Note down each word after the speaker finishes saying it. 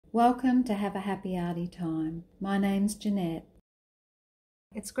Welcome to Have a Happy Arty Time. My name's Janette.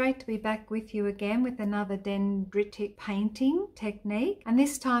 It's great to be back with you again with another dendritic painting technique. And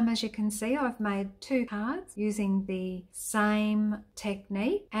this time, as you can see, I've made 2 cards using the same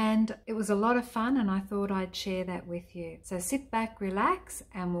technique. And it was a lot of fun and I thought I'd share that with you. So sit back, relax,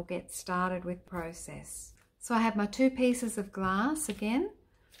 and we'll get started with the process. So I have my 2 pieces of glass again.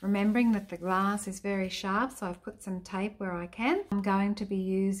 Remembering that the glass is very sharp, so I've put some tape where I can. I'm going to be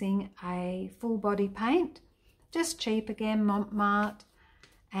using a full body paint, just cheap again, Montmartre,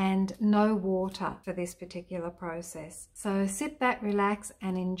 and no water for this particular process. So sit back, relax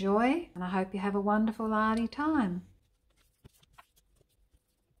and enjoy, and I hope you have a wonderful arty time.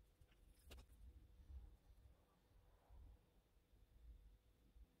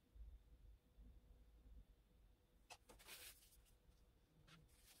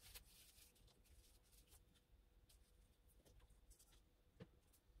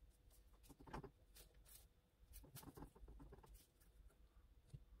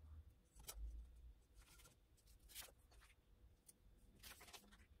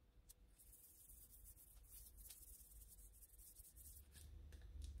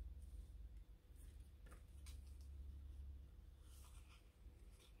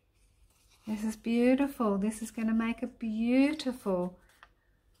 This is beautiful. This is going to make a beautiful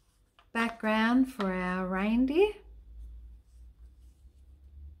background for our reindeer.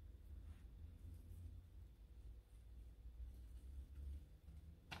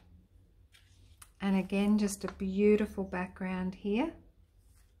 And again, just a beautiful background here.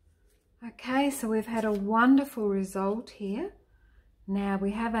 Okay, so we've had a wonderful result here. Now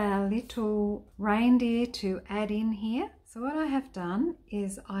we have our little reindeer to add in here. So what I have done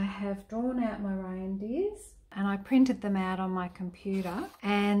is I have drawn out my reindeers and I printed them out on my computer,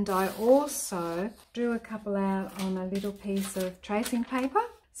 and I also drew a couple out on a little piece of tracing paper.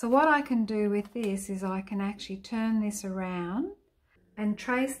 So what I can do with this is I can actually turn this around and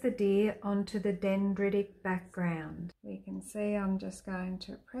trace the deer onto the dendritic background. You can see I'm just going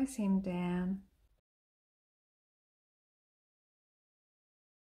to press him down.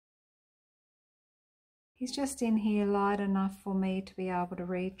 He's just in here light enough for me to be able to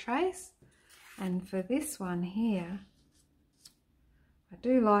retrace. And for this one here, I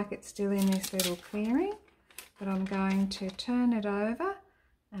do like it still in this little clearing, but I'm going to turn it over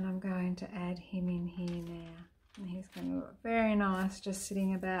and I'm going to add him in here now. And he's going to look very nice just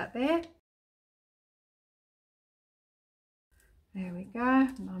sitting about there. There we go.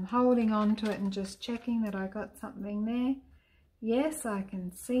 And I'm holding on to it and just checking that I got something there. Yes, I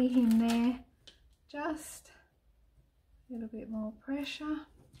can see him there. Just a little bit more pressure.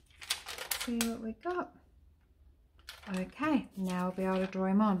 See what we got. Okay, now I'll be able to draw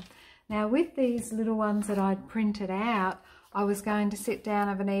him on. Now with these little ones that I'd printed out, I was going to sit down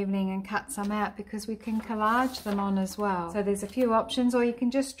of an evening and cut some out because we can collage them on as well. So there's a few options, or you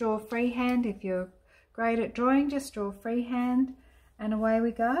can just draw freehand. If you're great at drawing, just draw freehand and away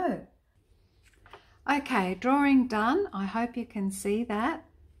we go. Okay, drawing done. I hope you can see that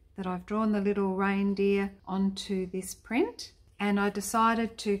I've drawn the little reindeer onto this print, and I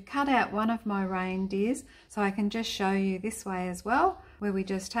decided to cut out one of my reindeers so I can just show you this way as well, where we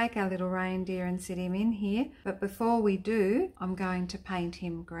just take our little reindeer and sit him in here. But before we do, I'm going to paint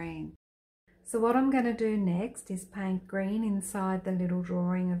him green. So what I'm going to do next is paint green inside the little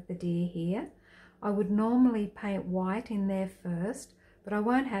drawing of the deer here. I would normally paint white in there first, but I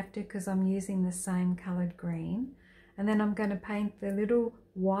won't have to because I'm using the same coloured green. And then I'm going to paint the little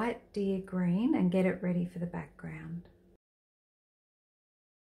white deer green and get it ready for the background.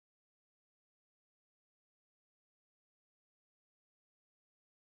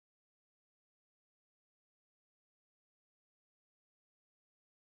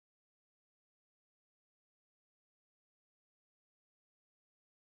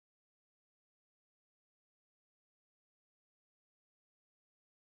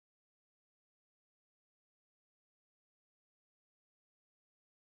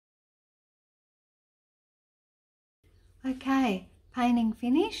 Okay, painting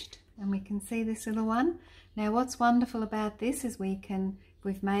finished, and we can see this little one. Now what's wonderful about this is if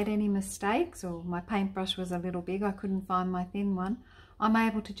we've made any mistakes, or my paintbrush was a little big, I couldn't find my thin one, I'm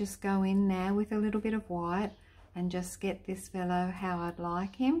able to just go in now with a little bit of white and just get this fellow how I'd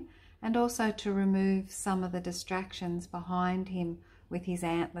like him, and also to remove some of the distractions behind him with his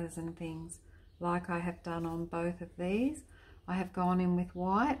antlers and things, like I have done on both of these. I have gone in with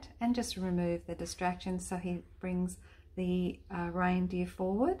white and just remove the distractions so he brings the reindeer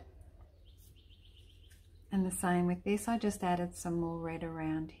forward. And the same with this, I just added some more red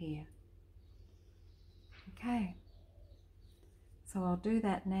around here. Okay, So I'll do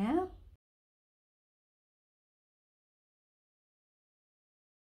that now.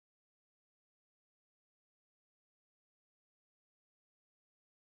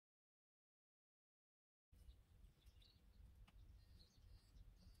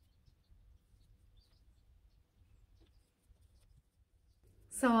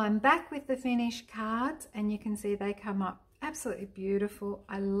 So I'm back with the finished cards, and you can see they come up absolutely beautiful.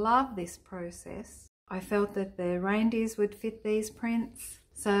 I love this process. I felt that the reindeers would fit these prints.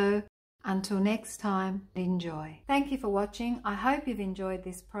 So until next time, enjoy. Thank you for watching. I hope you've enjoyed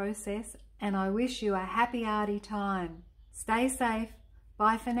this process, and I wish you a happy arty time. Stay safe.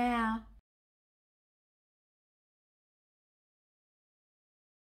 Bye for now.